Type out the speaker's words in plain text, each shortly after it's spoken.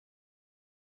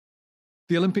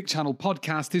The Olympic Channel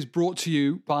podcast is brought to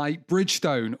you by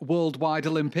Bridgestone, worldwide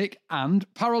Olympic and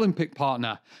Paralympic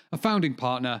partner, a founding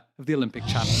partner of the Olympic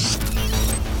Channel.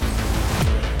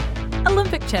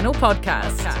 Olympic Channel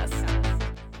podcast.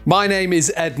 My name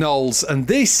is Ed Knowles, and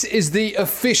this is the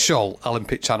official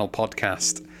Olympic Channel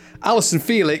podcast. Allyson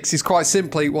Felix is quite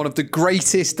simply one of the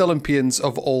greatest Olympians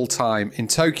of all time. In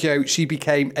Tokyo, she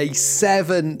became a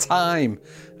seven-time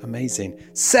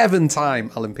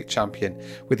Olympic champion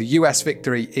with a US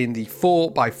victory in the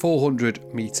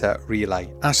 4x400 metre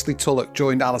relay. Ashley Tulloch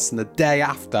joined Allyson the day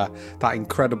after that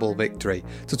incredible victory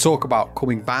to talk about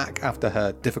coming back after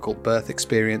her difficult birth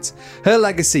experience, her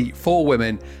legacy for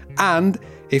women, and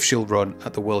if she'll run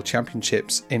at the World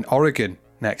Championships in Oregon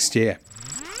next year.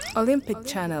 Olympic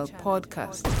Channel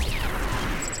podcast.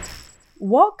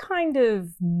 What kind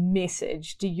of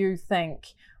message do you think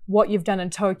what you've done in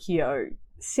Tokyo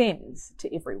sends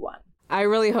to everyone? I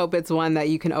really hope it's one that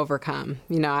you can overcome.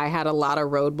 You know, I had a lot of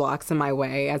roadblocks in my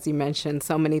way, as you mentioned,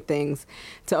 so many things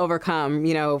to overcome,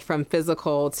 you know, from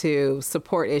physical to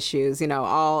support issues, you know,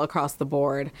 all across the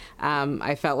board.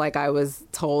 I felt like I was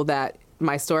told that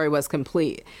my story was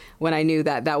complete when I knew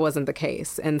that that wasn't the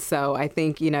case. And so I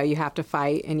think, you know, you have to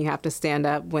fight and you have to stand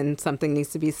up when something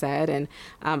needs to be said. And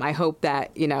I hope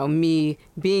that, you know, me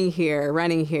being here,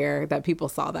 running here, that people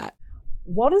saw that.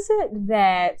 What is it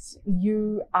that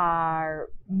you are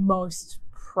most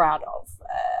proud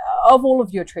of all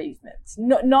of your achievements?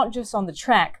 Not just on the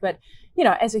track, but, you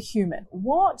know, as a human,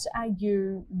 what are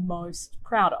you most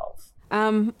proud of?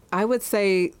 I would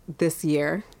say this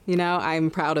year. You know,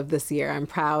 I'm proud of this year. I'm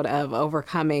proud of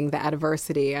overcoming the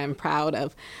adversity. I'm proud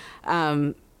of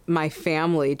my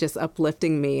family just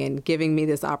uplifting me and giving me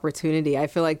this opportunity. I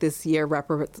feel like this year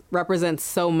represents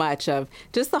so much of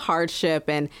just the hardship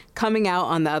and coming out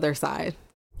on the other side.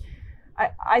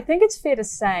 I think it's fair to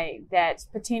say that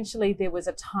potentially there was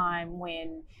a time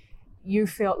when you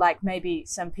felt like maybe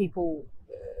some people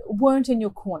weren't in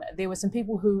your corner. There were some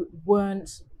people who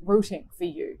weren't rooting for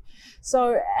you.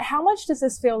 So how much does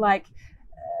this feel like,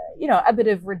 you know, a bit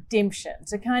of redemption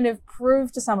to kind of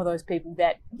prove to some of those people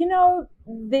that, you know,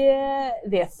 their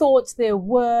thoughts, their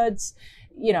words,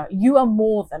 you know, you are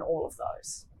more than all of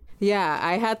those? Yeah,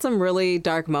 I had some really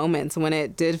dark moments when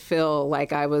it did feel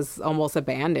like I was almost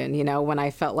abandoned, you know, when I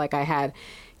felt like I had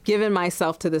given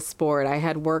myself to this sport. I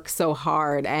had worked so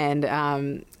hard and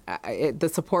the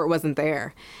support wasn't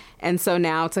there. And so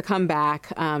now to come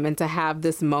back and to have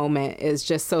this moment is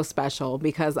just so special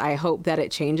because I hope that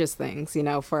it changes things, you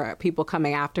know, for people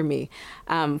coming after me,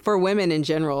 for women in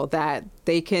general, that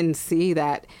they can see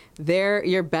that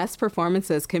your best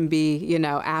performances can be, you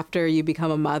know, after you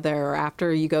become a mother or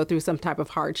after you go through some type of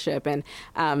hardship, and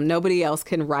nobody else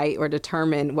can write or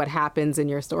determine what happens in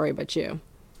your story but you.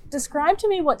 Describe to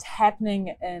me what's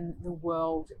happening in the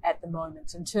world at the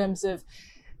moment in terms of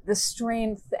the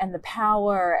strength and the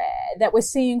power that we're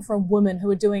seeing from women who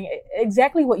are doing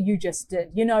exactly what you just did.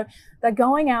 You know, they're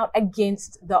going out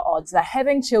against the odds. They're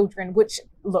having children, which,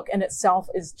 look, in itself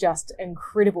is just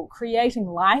incredible. Creating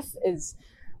life is,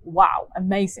 wow,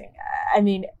 amazing. I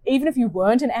mean, even if you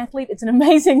weren't an athlete, it's an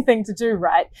amazing thing to do,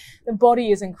 right? The body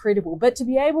is incredible. But to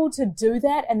be able to do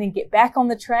that and then get back on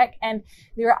the track, and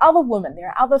there are other women, there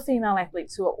are other female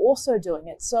athletes who are also doing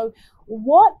it. So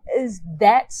what is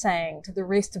that saying to the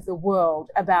rest of the world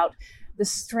about the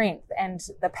strength and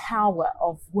the power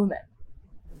of women?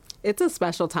 It's a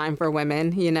special time for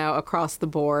women, you know, across the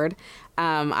board.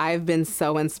 I've been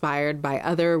so inspired by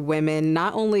other women,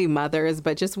 not only mothers,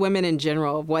 but just women in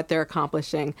general, of what they're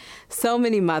accomplishing. So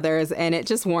many mothers, and it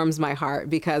just warms my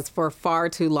heart because for far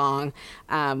too long,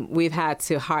 we've had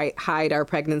to hide our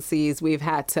pregnancies. We've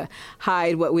had to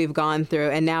hide what we've gone through,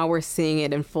 and now we're seeing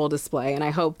it in full display. And I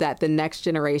hope that the next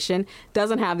generation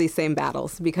doesn't have these same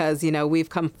battles because, you know, we've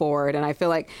come forward. And I feel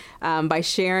like by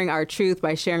sharing our truth,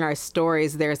 by sharing our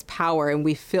stories, there's power, and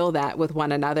we feel that with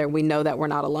one another. We know that we're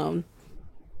not alone.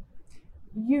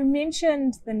 You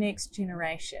mentioned the next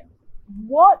generation.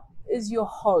 What is your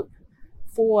hope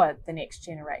for the next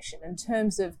generation in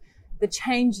terms of the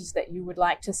changes that you would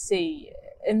like to see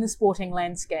in the sporting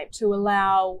landscape to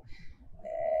allow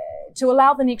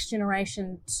the next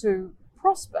generation to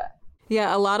prosper?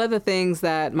 Yeah, a lot of the things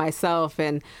that myself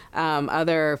and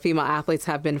other female athletes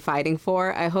have been fighting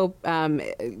for, I hope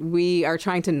we are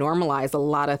trying to normalize a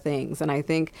lot of things. And I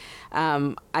think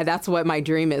that's what my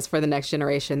dream is for the next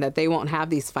generation, that they won't have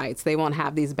these fights, they won't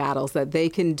have these battles, that they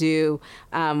can do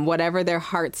whatever their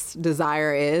heart's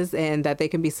desire is and that they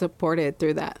can be supported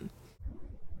through that.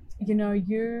 You know,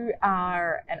 you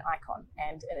are an icon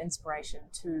and an inspiration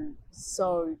to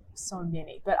so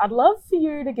many. But I'd love for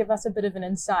you to give us a bit of an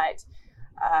insight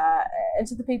and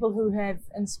to the people who have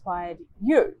inspired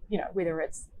you, whether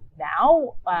it's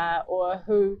now or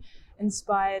who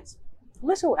inspired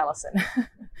little Allyson.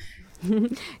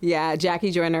 Yeah, Jackie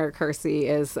Joyner Kersey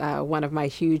is one of my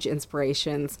huge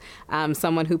inspirations,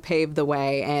 someone who paved the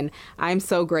way. And I'm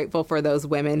so grateful for those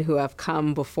women who have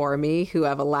come before me, who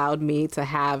have allowed me to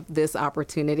have this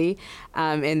opportunity.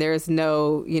 And there's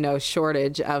no,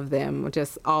 shortage of them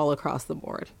just all across the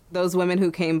board. Those women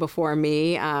who came before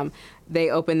me, they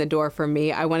opened the door for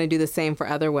me. I want to do the same for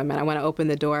other women. I want to open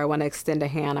the door. I want to extend a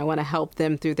hand. I want to help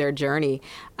them through their journey.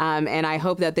 And I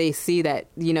hope that they see that,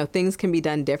 things can be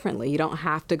done differently. You don't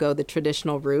have to go the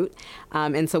traditional route.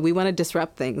 And so we want to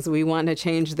disrupt things. We want to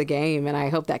change the game. And I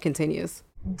hope that continues.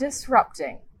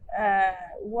 Disrupting.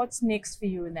 What's next for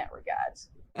you in that regard?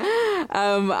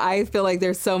 I feel like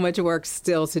there's so much work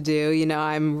still to do.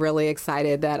 I'm really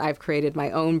excited that I've created my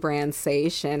own brand,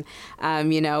 Seish, and,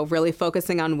 really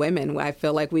focusing on women. I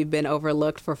feel like we've been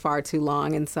overlooked for far too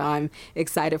long. And so I'm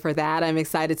excited for that. I'm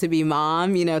excited to be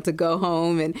mom, to go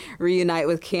home and reunite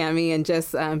with Cammie and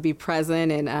just be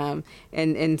present and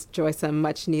enjoy some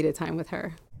much needed time with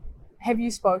her. Have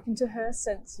you spoken to her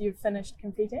since you've finished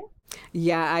competing?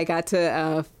 Yeah, I got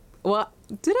to well,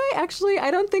 did I actually?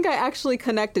 I don't think I actually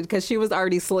connected because she was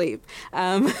already asleep.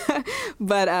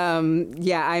 But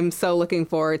yeah, I'm so looking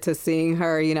forward to seeing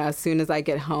her, as soon as I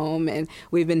get home. And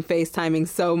we've been FaceTiming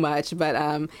so much, but,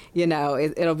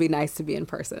 it'll be nice to be in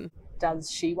person.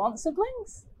 Does she want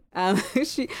siblings?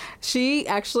 She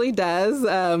actually does.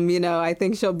 I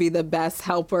think she'll be the best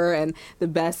helper and the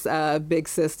best big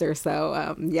sister.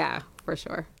 So, yeah, for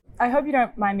sure. I hope you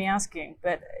don't mind me asking,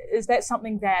 but is that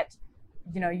something that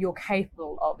you're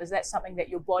capable of? Is that something that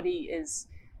your body is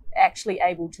actually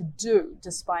able to do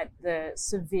despite the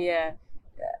severe,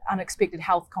 unexpected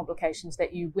health complications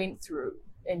that you went through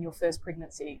in your first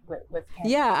pregnancy with cancer?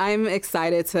 Yeah, I'm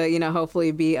excited to,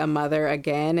 hopefully be a mother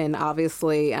again. And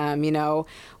obviously,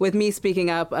 with me speaking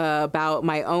up about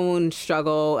my own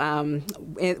struggle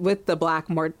with the Black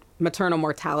maternal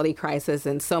mortality crisis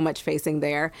and so much facing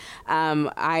there,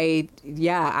 I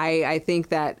think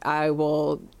that I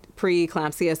will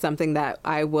preeclampsia is something that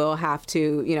I will have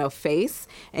to, face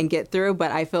and get through. But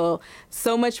I feel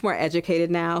so much more educated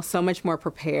now, so much more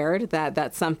prepared that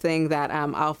that's something that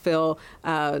I'll feel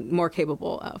more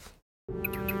capable of.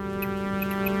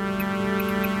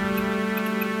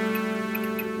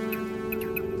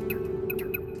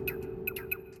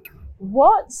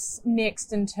 What's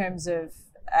next in terms of,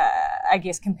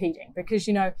 competing? Because,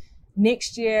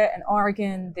 next year in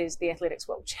Oregon, there's the Athletics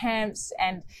World Champs,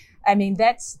 and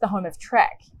that's the home of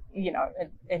track,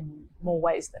 in more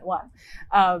ways than one.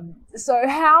 So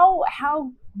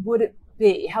how would it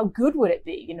be? How good would it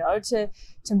be, to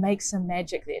make some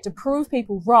magic there, to prove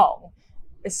people wrong,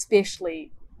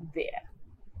 especially there?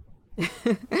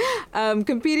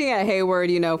 Competing at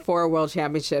Hayward, for World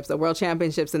Championships, the World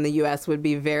Championships in the U.S. would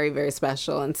be very, very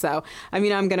special. And so, I'm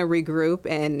going to regroup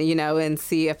and, and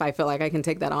see if I feel like I can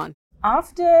take that on.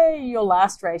 After your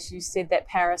last race, you said that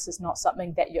Paris is not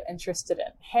something that you're interested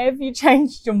in. Have you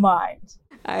changed your mind?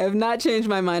 I have not changed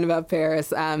my mind about Paris.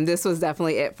 This was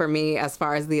definitely it for me as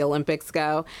far as the Olympics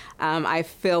go. I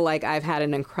feel like I've had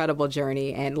an incredible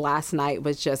journey, and last night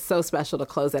was just so special to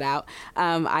close it out.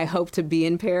 I hope to be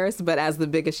in Paris, but as the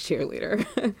biggest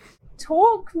cheerleader.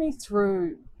 Talk me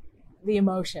through the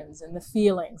emotions and the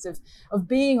feelings of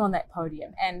being on that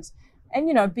podium and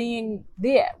being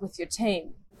there with your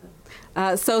team.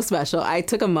 So special. I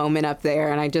took a moment up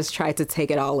there and I just tried to take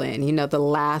it all in, the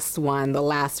last one, the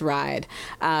last ride.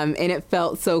 And it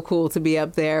felt so cool to be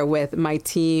up there with my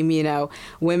team,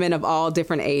 women of all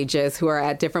different ages who are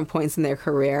at different points in their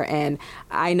career. And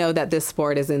I know that this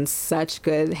sport is in such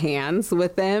good hands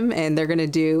with them, and they're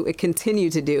going to continue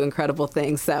to do incredible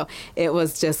things. So it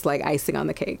was just like icing on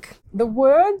the cake. The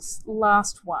words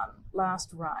last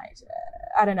ride,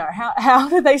 I don't know, how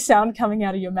do they sound coming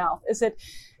out of your mouth? Is it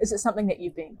something that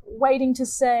you've been waiting to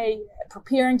say,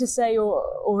 preparing to say,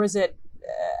 or is it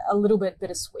a little bit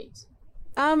bittersweet?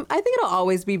 I think it'll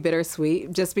always be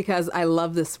bittersweet just because I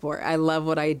love this sport. I love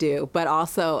what I do, but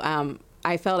also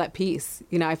I felt at peace.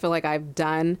 I feel like I've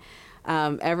done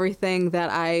everything that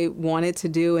I wanted to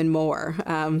do and more.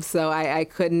 So I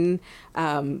couldn't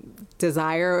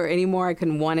desire anymore. I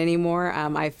couldn't want anymore.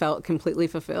 I felt completely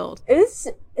fulfilled.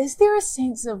 Is there a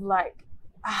sense of like,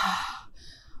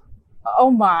 oh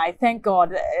my, thank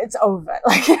God it's over?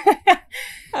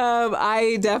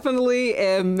 I definitely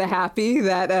am happy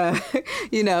that,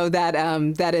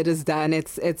 that it is done.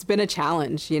 It's been a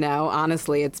challenge,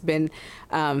 honestly. It's been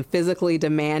physically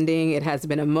demanding. It has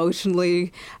been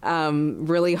emotionally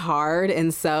really hard.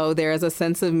 And so there is a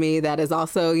sense of me that is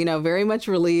also, very much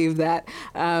relieved that,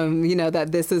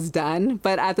 that this is done.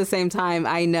 But at the same time,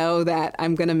 I know that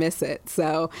I'm going to miss it.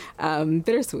 So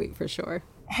bittersweet for sure.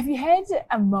 Have you had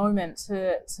a moment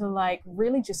to like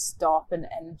really just stop and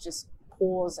just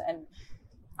pause and,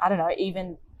 I don't know,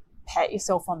 even pat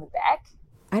yourself on the back?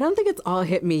 I don't think it's all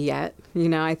hit me yet.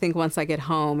 I think once I get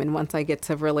home and once I get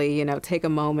to really, take a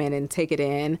moment and take it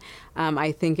in,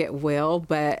 I think it will.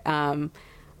 But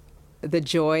the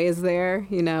joy is there,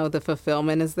 the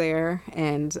fulfillment is there.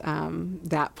 And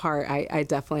that part I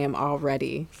definitely am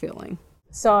already feeling.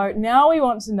 So now we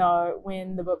want to know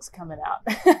when the book's coming out.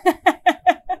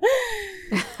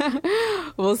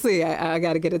 We'll see. I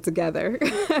got to get it together.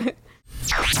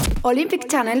 Olympic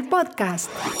Channel Podcast.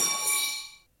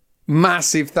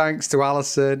 Massive thanks to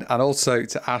Allyson and also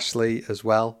to Ashley as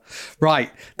well.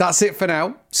 Right, that's it for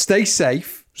now. Stay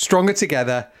safe, stronger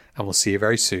together, and we'll see you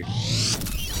very soon.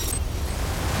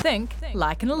 Think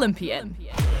like an Olympian.